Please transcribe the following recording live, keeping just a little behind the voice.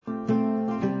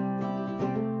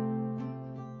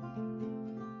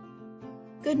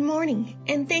Good morning,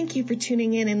 and thank you for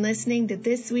tuning in and listening to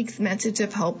this week's Message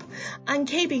of Hope on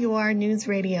KBOR News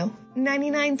Radio,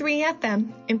 99.3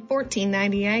 FM and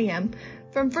 1490 AM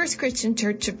from First Christian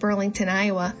Church of Burlington,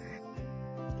 Iowa.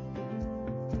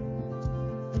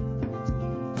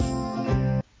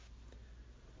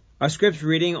 Our scripture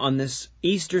reading on this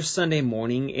Easter Sunday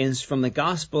morning is from the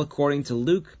Gospel according to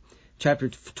Luke, chapter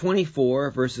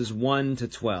 24, verses 1 to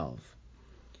 12.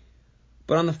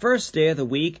 But on the first day of the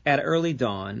week at early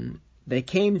dawn, they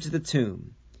came to the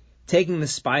tomb, taking the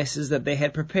spices that they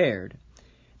had prepared.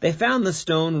 They found the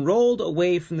stone rolled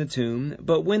away from the tomb,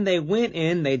 but when they went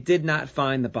in, they did not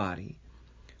find the body.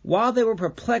 While they were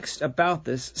perplexed about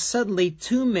this, suddenly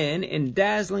 2 men in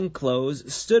dazzling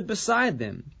clothes stood beside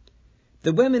them.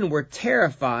 The women were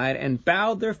terrified and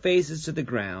bowed their faces to the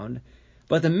ground,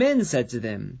 but the men said to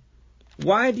them,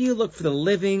 "Why do you look for the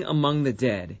living among the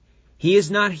dead? He is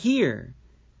not here,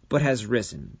 but has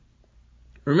risen.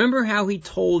 Remember how he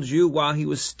told you while he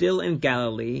was still in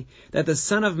Galilee that the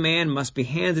Son of Man must be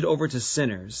handed over to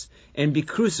sinners and be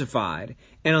crucified,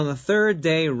 and on the 3rd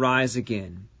day rise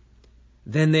again."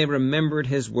 Then they remembered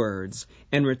his words,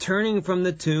 and returning from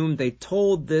the tomb, they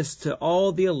told this to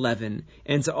all the 11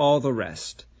 and to all the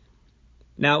rest.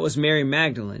 Now it was Mary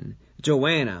Magdalene,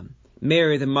 Joanna,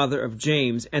 Mary the mother of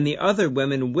James, and the other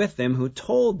women with them who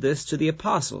told this to the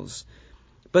apostles.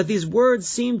 But these words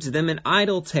seemed to them an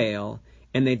idle tale,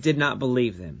 and they did not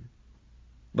believe them.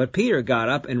 But Peter got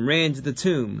up and ran to the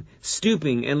tomb.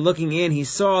 Stooping and looking in, he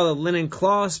saw the linen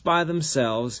cloths by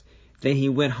themselves. Then he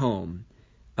went home,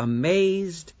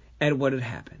 amazed at what had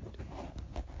happened.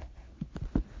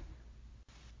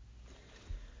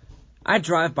 I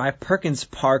drive by Perkins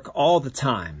Park all the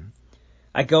time.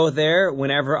 I go there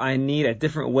whenever I need a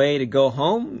different way to go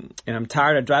home, and I'm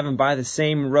tired of driving by the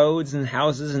same roads and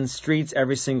houses and streets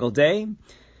every single day.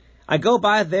 I go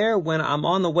by there when I'm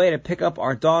on the way to pick up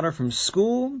our daughter from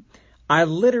school. I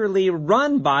literally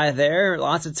run by there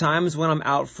lots of times when I'm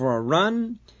out for a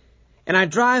run. And I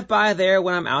drive by there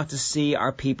when I'm out to see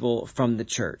our people from the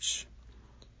church.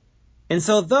 And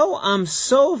so though I'm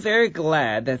so very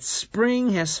glad that spring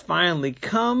has finally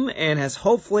come and has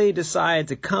hopefully decided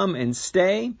to come and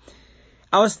stay,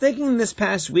 I was thinking this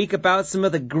past week about some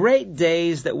of the great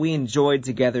days that we enjoyed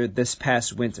together this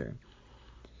past winter.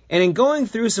 And in going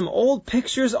through some old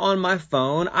pictures on my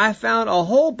phone, I found a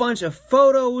whole bunch of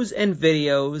photos and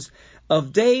videos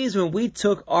of days when we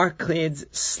took our kids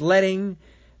sledding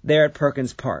there at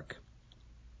Perkins Park.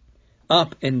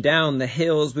 Up and down the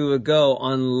hills we would go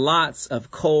on lots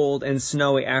of cold and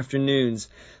snowy afternoons,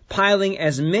 piling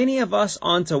as many of us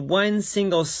onto one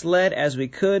single sled as we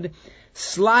could,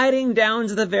 sliding down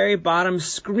to the very bottom,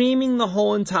 screaming the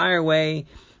whole entire way,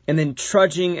 and then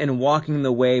trudging and walking the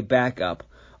way back up,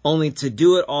 only to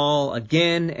do it all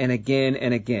again and again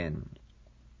and again.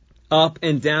 Up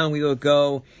and down we would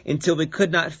go until we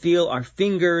could not feel our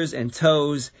fingers and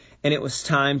toes, and it was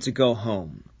time to go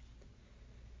home.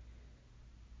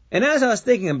 And as I was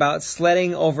thinking about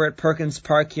sledding over at Perkins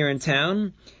Park here in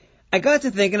town, I got to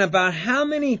thinking about how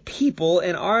many people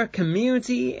in our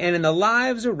community and in the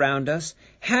lives around us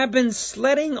have been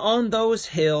sledding on those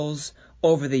hills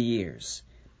over the years.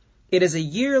 It is a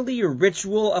yearly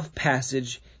ritual of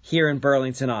passage here in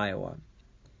Burlington, Iowa.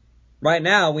 Right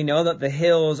now, we know that the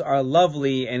hills are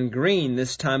lovely and green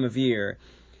this time of year,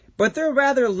 but they're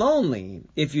rather lonely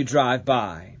if you drive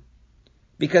by,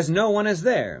 because no one is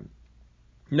there.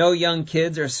 No young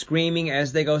kids are screaming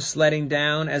as they go sledding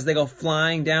down, as they go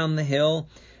flying down the hill.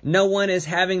 No one is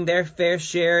having their fair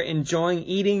share enjoying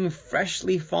eating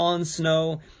freshly fallen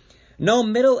snow. No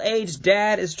middle-aged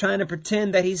dad is trying to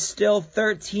pretend that he's still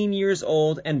 13 years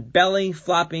old and belly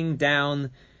flopping down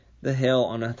the hill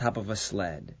on the top of a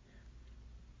sled.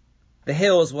 The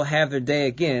hills will have their day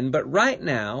again, but right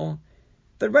now,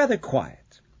 they're rather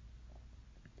quiet.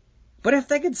 But if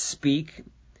they could speak,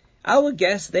 I would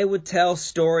guess they would tell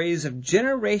stories of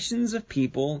generations of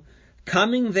people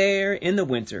coming there in the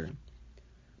winter.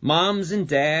 Moms and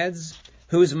dads,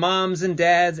 whose moms and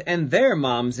dads and their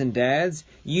moms and dads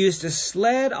used to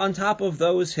sled on top of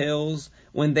those hills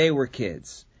when they were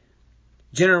kids.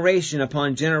 Generation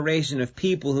upon generation of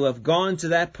people who have gone to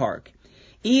that park,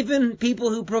 even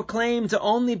people who proclaim to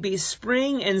only be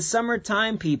spring and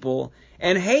summertime people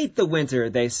and hate the winter,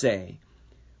 they say,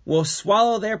 will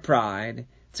swallow their pride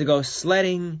to go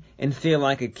sledding and feel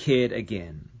like a kid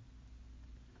again.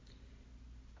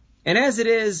 And as it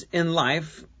is in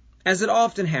life, as it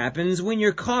often happens, when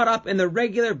you're caught up in the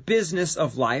regular business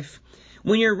of life,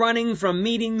 when you're running from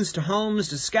meetings to homes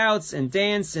to scouts and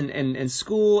dance and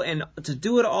school and to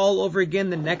do it all over again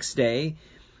the next day,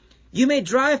 You may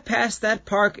drive past that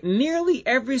park nearly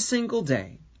every single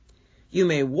day. You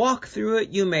may walk through it,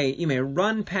 you may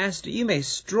run past it, you may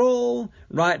stroll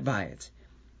right by it.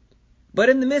 But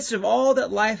in the midst of all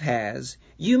that life has,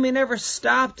 you may never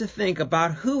stop to think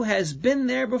about who has been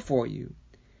there before you,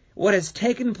 what has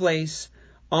taken place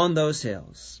on those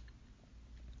hills.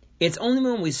 It's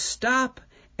only when we stop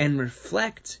and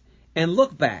reflect and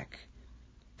look back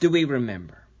do we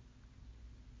remember.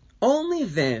 Only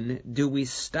then do we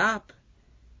stop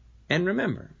and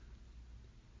remember.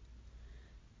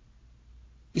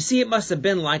 You see, it must have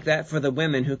been like that for the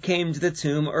women who came to the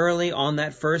tomb early on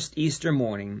that first Easter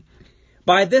morning.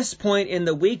 By this point in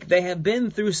the week, they have been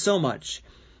through so much.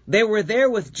 They were there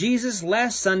with Jesus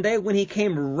last Sunday when he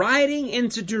came riding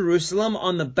into Jerusalem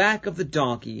on the back of the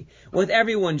donkey, with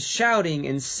everyone shouting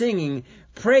and singing,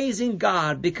 praising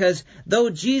God, because though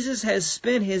Jesus has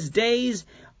spent his days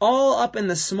all up in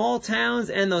the small towns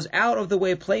and those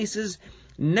out-of-the-way places,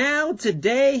 now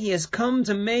today he has come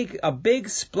to make a big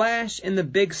splash in the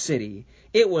big city.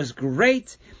 It was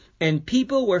great, and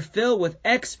people were filled with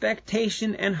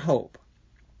expectation and hope.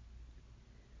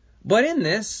 But in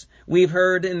this, we've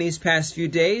heard in these past few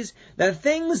days that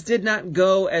things did not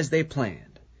go as they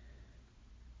planned.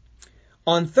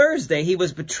 On Thursday, he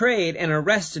was betrayed and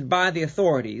arrested by the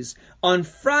authorities. On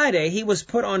Friday, he was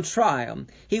put on trial.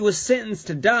 He was sentenced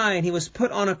to die, and he was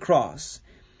put on a cross.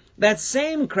 That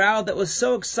same crowd that was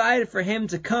so excited for him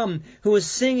to come, who was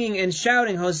singing and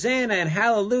shouting Hosanna and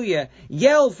Hallelujah,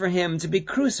 yelled for him to be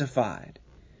crucified.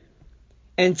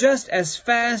 And just as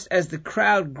fast as the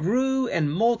crowd grew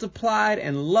and multiplied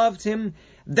and loved him,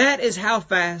 that is how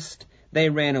fast they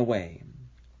ran away.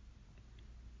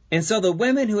 And so the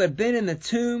women who had been in the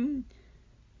tomb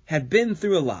had been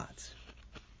through a lot.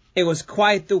 It was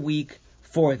quite the week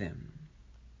for them.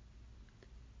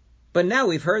 But now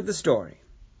we've heard the story.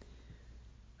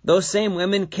 Those same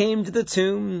women came to the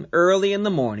tomb early in the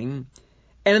morning,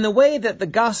 and in the way that the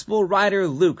gospel writer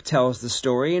Luke tells the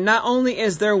story, not only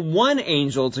is there one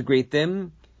angel to greet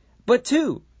them, but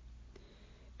two.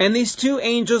 And these two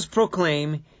angels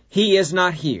proclaim, "He is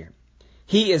not here.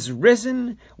 He is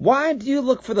risen. Why do you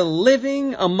look for the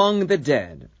living among the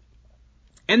dead?"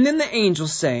 And then the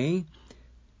angels say,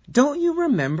 "Don't you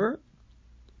remember?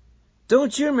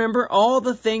 Don't you remember all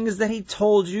the things that he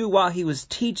told you while he was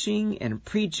teaching and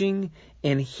preaching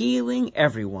and healing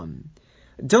everyone?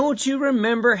 Don't you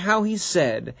remember how he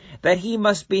said that he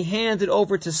must be handed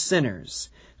over to sinners,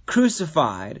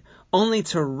 crucified, only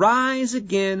to rise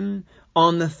again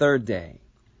on the third day?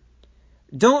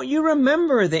 Don't you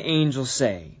remember," the angels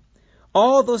say,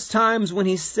 "all those times when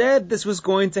he said this was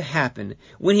going to happen,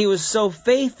 when he was so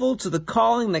faithful to the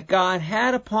calling that God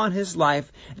had upon his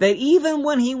life, that even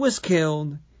when he was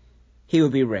killed, he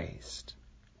would be raised?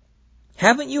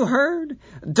 Haven't you heard?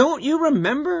 Don't you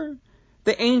remember?"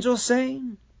 the angels say.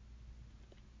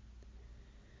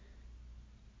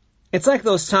 It's like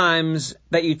those times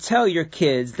that you tell your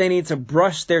kids they need to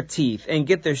brush their teeth and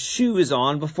get their shoes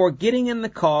on before getting in the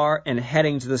car and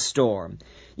heading to the store.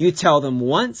 You tell them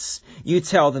once, you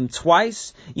tell them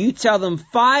twice, you tell them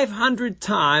 500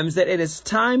 times that it is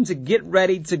time to get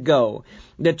ready to go.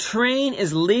 The train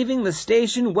is leaving the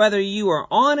station whether you are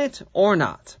on it or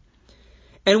not.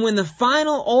 And when the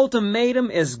final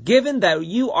ultimatum is given that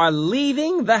you are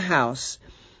leaving the house,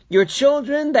 your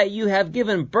children that you have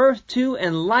given birth to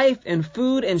and life and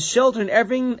food and shelter and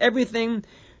everything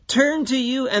turn to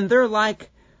you and they're like,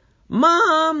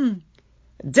 "Mom,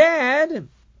 Dad,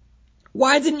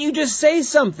 why didn't you just say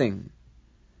something?"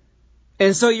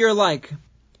 And so you're like,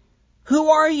 "Who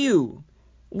are you?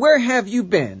 Where have you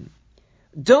been?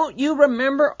 Don't you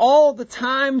remember all the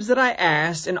times that I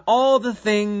asked and all the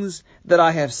things that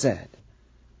I have said?"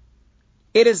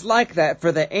 It is like that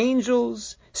for the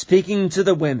angels speaking to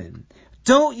the women.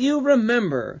 Don't you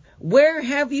remember? Where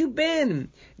have you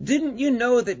been? Didn't you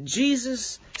know that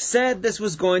Jesus said this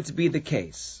was going to be the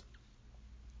case?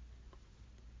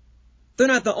 They're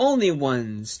not the only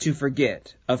ones to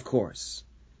forget, of course.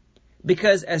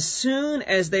 Because as soon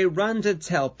as they run to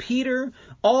tell Peter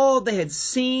all they had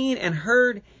seen and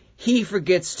heard, he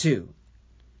forgets too.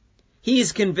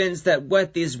 He's convinced that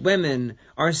what these women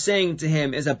are saying to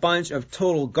him is a bunch of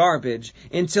total garbage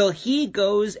until he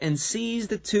goes and sees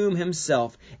the tomb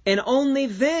himself, and only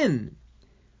then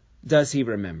does he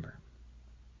remember.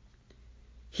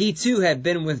 He too had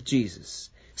been with Jesus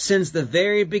since the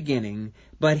very beginning,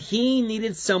 but he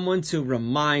needed someone to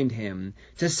remind him,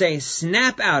 to say,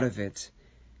 "Snap out of it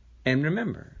and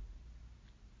remember."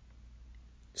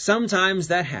 Sometimes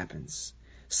that happens.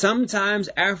 Sometimes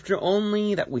after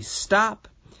only that we stop,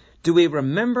 do we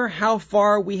remember how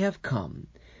far we have come?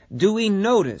 Do we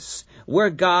notice where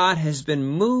God has been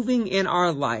moving in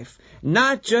our life,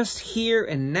 not just here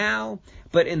and now,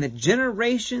 but in the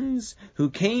generations who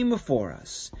came before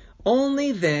us.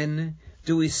 Only then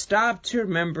do we stop to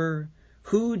remember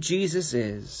who Jesus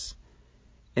is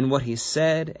and what he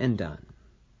said and done.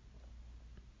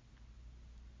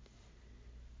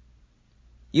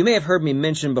 You may have heard me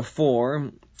mention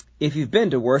before, if you've been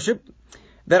to worship,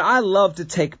 that I love to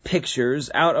take pictures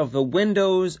out of the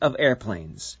windows of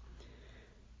airplanes.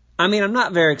 I mean, I'm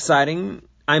not very exciting.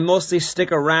 I mostly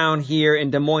stick around here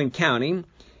in Des Moines County.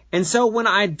 And so when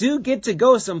I do get to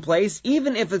go someplace,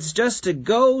 even if it's just to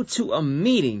go to a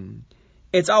meeting,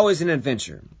 it's always an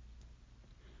adventure.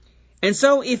 And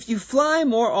so if you fly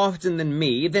more often than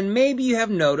me, then maybe you have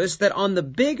noticed that on the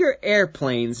bigger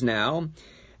airplanes now,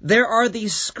 there are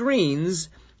these screens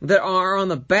that are on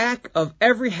the back of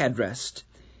every headrest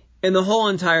in the whole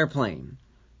entire plane.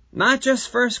 Not just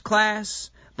first class,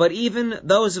 but even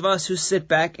those of us who sit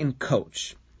back in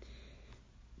coach.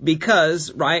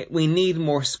 Because, right, we need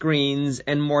more screens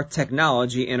and more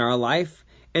technology in our life.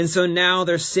 And so now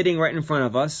they're sitting right in front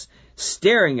of us,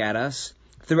 staring at us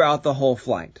throughout the whole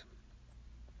flight.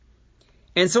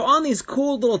 And so on these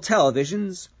cool little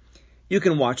televisions, you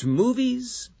can watch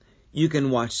movies, you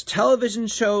can watch television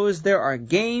shows, there are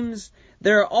games,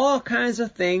 there are all kinds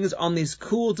of things on these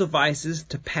cool devices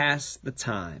to pass the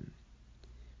time.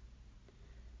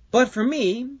 But for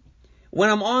me, when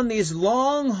I'm on these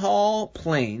long-haul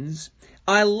planes,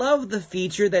 I love the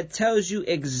feature that tells you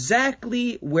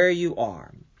exactly where you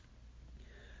are.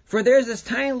 For there's this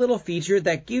tiny little feature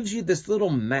that gives you this little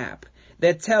map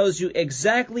that tells you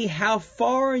exactly how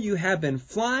far you have been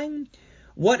flying,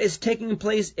 what is taking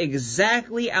place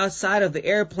exactly outside of the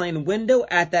airplane window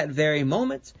at that very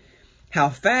moment, how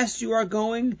fast you are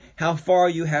going, how far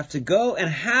you have to go, and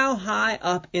how high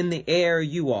up in the air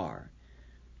you are.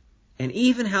 And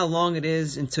even how long it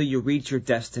is until you reach your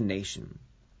destination.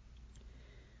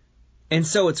 And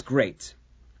so it's great.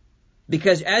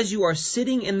 Because as you are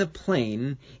sitting in the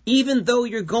plane, even though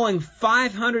you're going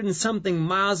 500 and something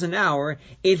miles an hour,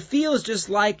 it feels just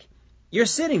like you're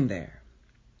sitting there.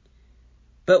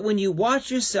 But when you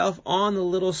watch yourself on the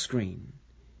little screen,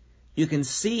 you can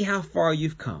see how far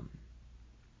you've come.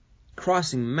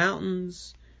 Crossing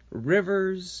mountains,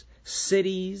 rivers,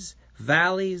 cities,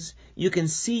 valleys, you can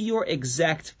see your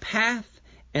exact path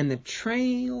and the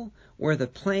trail where the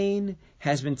plane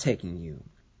has been taking you.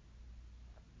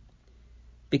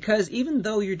 Because even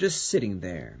though you're just sitting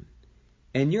there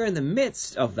and you're in the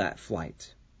midst of that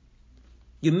flight,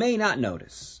 you may not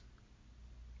notice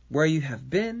where you have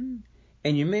been,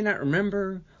 and you may not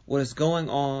remember what is going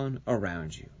on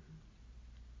around you.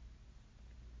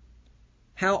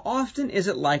 How often is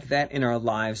it like that in our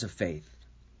lives of faith?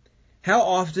 How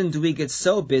often do we get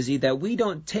so busy that we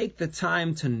don't take the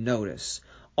time to notice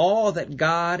all that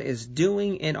God is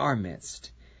doing in our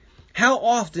midst? How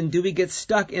often do we get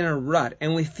stuck in a rut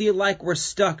and we feel like we're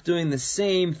stuck doing the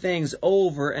same things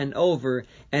over and over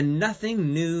and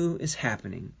nothing new is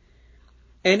happening?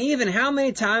 And even how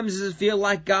many times does it feel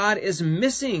like God is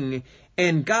missing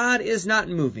and God is not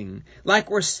moving? Like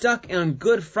we're stuck on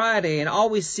Good Friday and all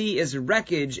we see is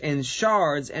wreckage and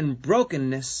shards and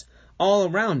brokenness all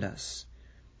around us.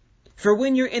 For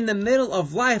when you're in the middle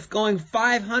of life going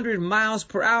 500 miles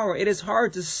per hour, it is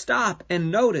hard to stop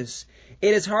and notice.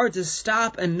 It is hard to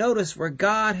stop and notice where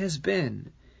God has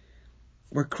been,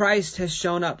 where Christ has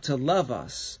shown up to love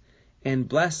us and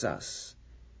bless us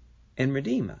and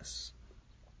redeem us.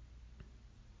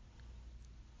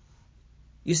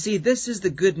 You see, this is the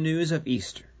good news of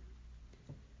Easter,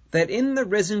 that in the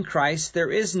risen Christ there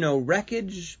is no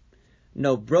wreckage,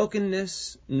 no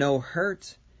brokenness, no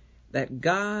hurt that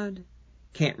God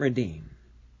can't redeem.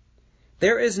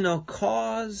 There is no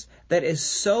cause that is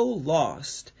so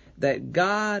lost that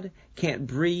God can't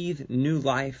breathe new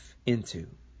life into.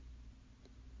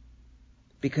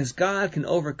 Because God can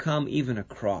overcome even a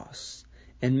cross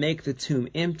and make the tomb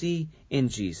empty in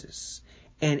Jesus.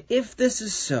 And if this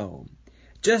is so,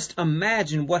 just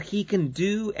imagine what he can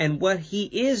do and what he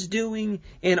is doing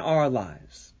in our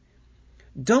lives.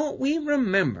 Don't we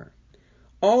remember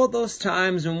all those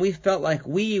times when we felt like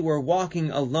we were walking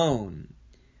alone,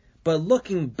 but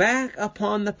looking back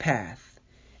upon the path,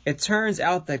 it turns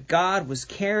out that God was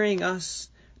carrying us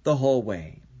the whole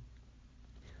way?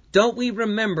 Don't we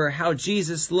remember how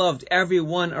Jesus loved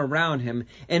everyone around him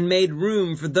and made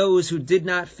room for those who did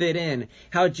not fit in?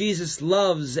 How Jesus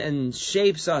loves and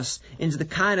shapes us into the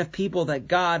kind of people that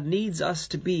God needs us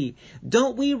to be?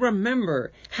 Don't we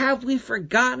remember? Have we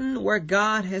forgotten where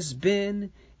God has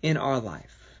been in our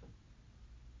life?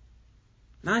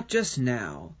 Not just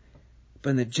now, but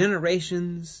in the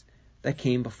generations that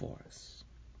came before us.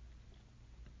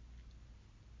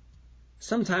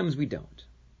 Sometimes we don't.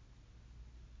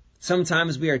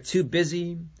 Sometimes we are too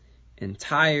busy and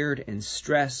tired and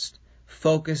stressed,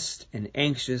 focused and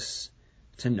anxious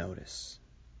to notice.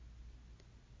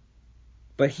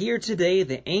 But here today,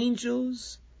 the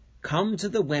angels come to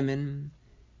the women,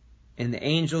 and the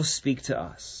angels speak to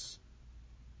us.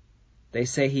 They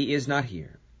say he is not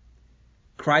here.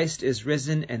 Christ is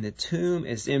risen, and the tomb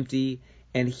is empty,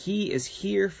 and he is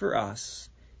here for us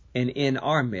and in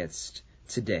our midst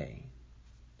today.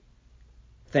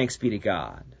 Thanks be to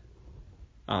God.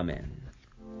 Amen.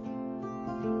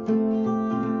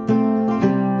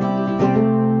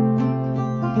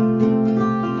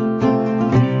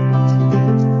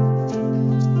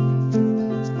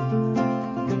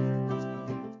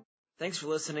 Thanks for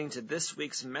listening to this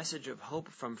week's message of hope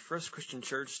from First Christian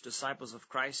Church Disciples of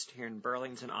Christ here in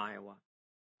Burlington, Iowa.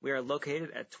 We are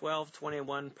located at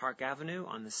 1221 Park Avenue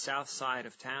on the south side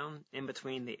of town, in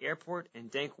between the airport and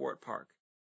Dankwart Park.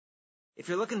 If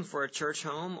you're looking for a church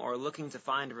home or looking to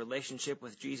find a relationship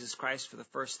with Jesus Christ for the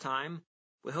first time,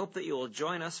 we hope that you will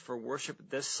join us for worship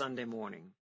this Sunday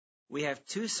morning. We have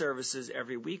 2 services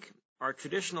every week. Our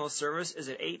traditional service is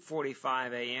at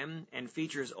 8:45 a.m. and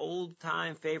features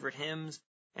old-time favorite hymns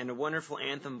and a wonderful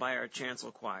anthem by our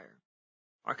chancel choir.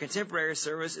 Our contemporary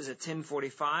service is at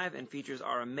 10:45 and features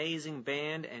our amazing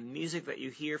band and music that you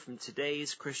hear from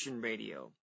today's Christian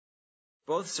radio.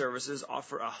 Both services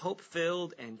offer a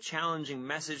hope-filled and challenging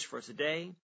message for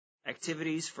today,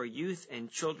 activities for youth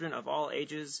and children of all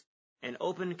ages, and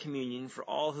open communion for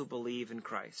all who believe in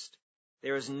Christ.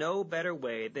 There is no better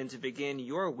way than to begin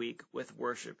your week with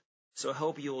worship, so I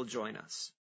hope you will join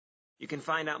us. You can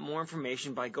find out more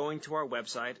information by going to our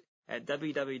website at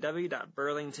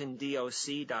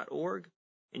www.burlingtondoc.org,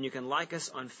 and you can like us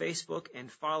on Facebook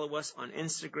and follow us on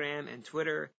Instagram and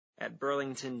Twitter at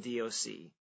BurlingtonDOC.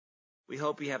 We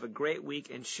hope you have a great week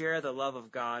and share the love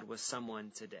of God with someone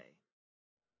today.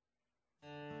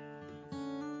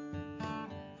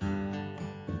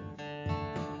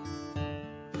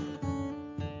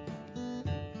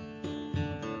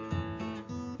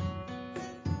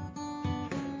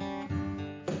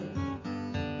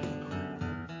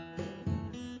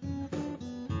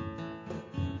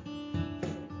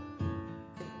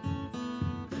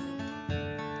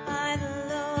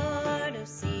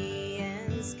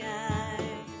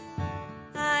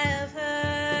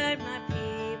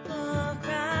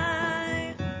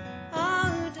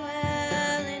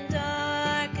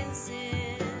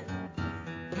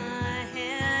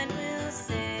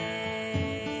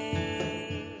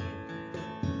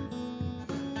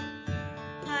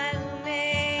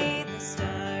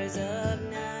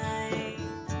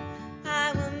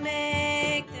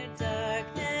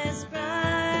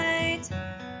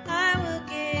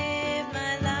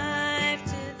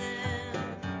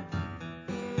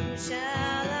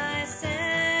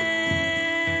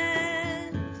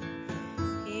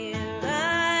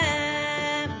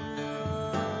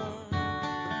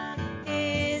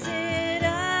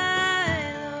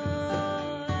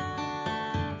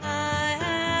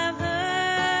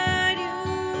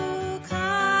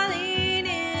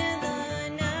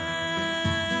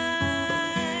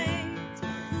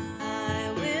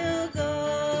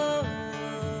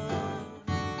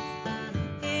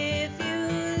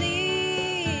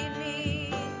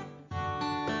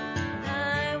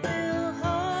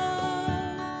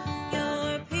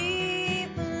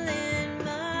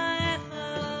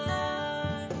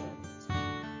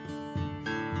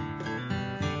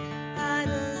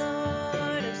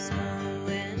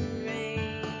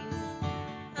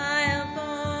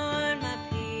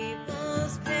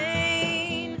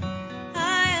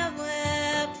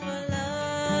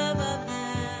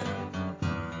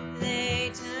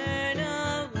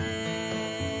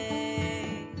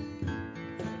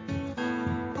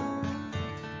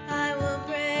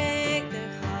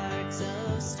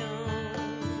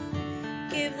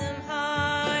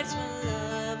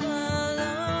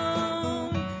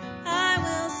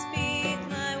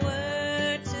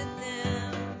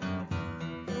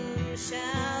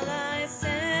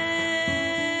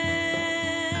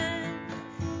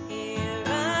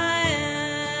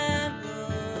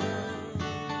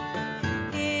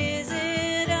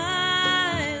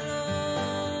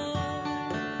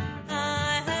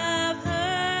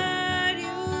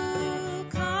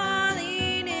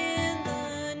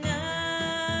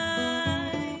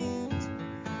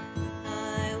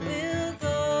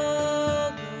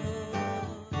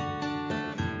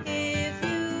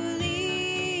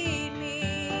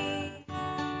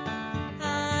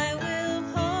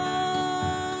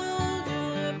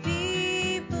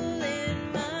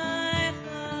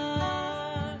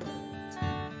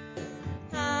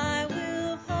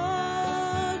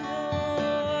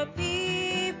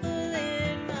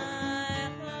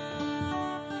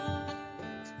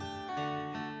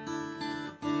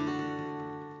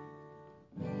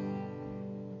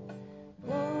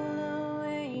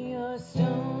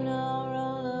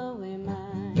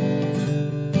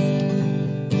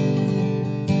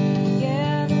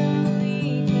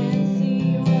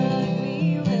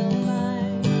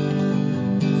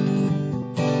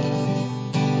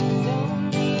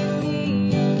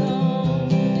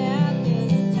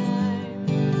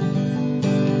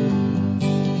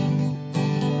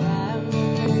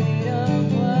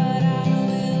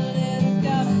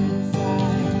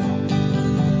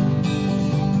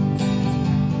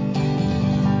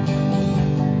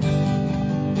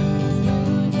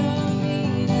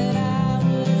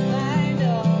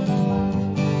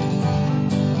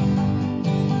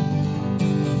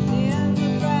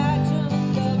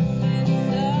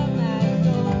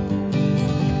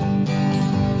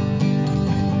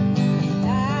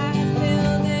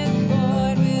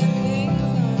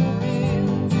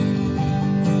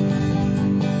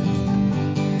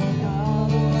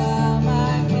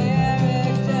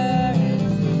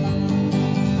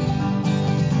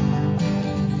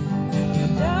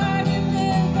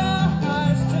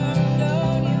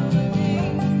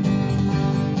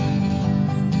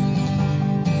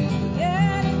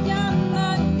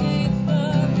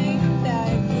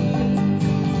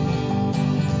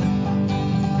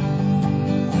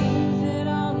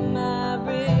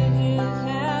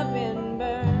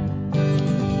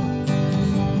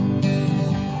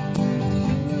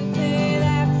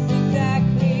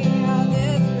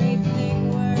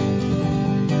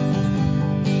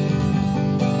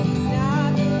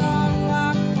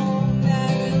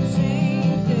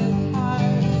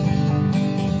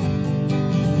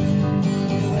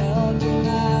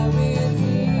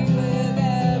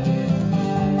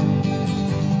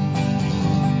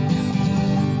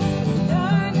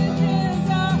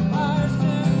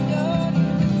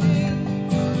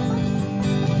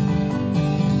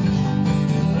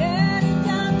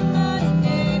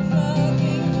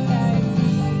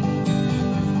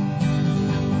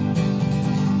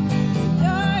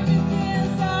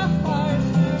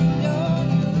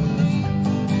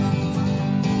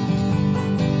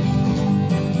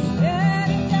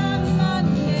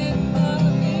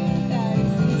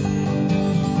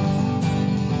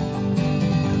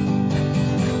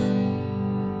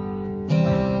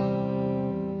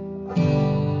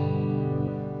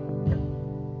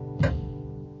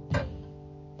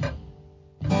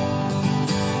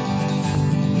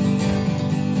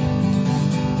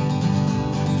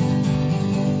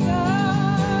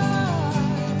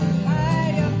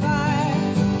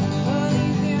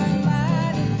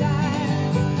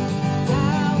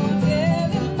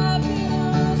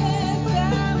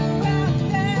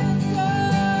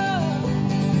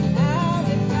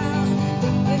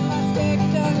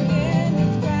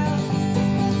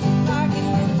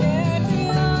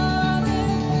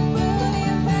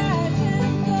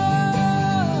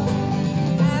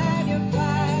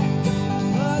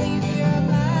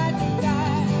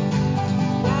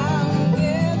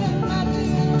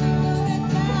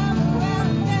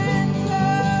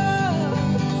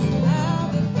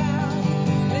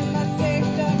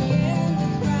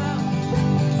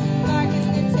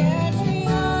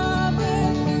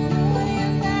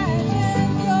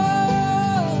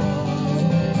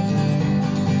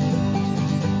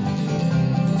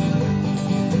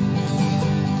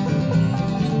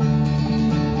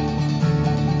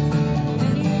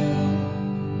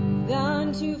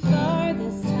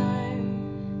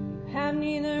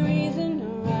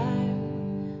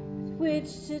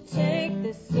 courage to take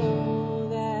this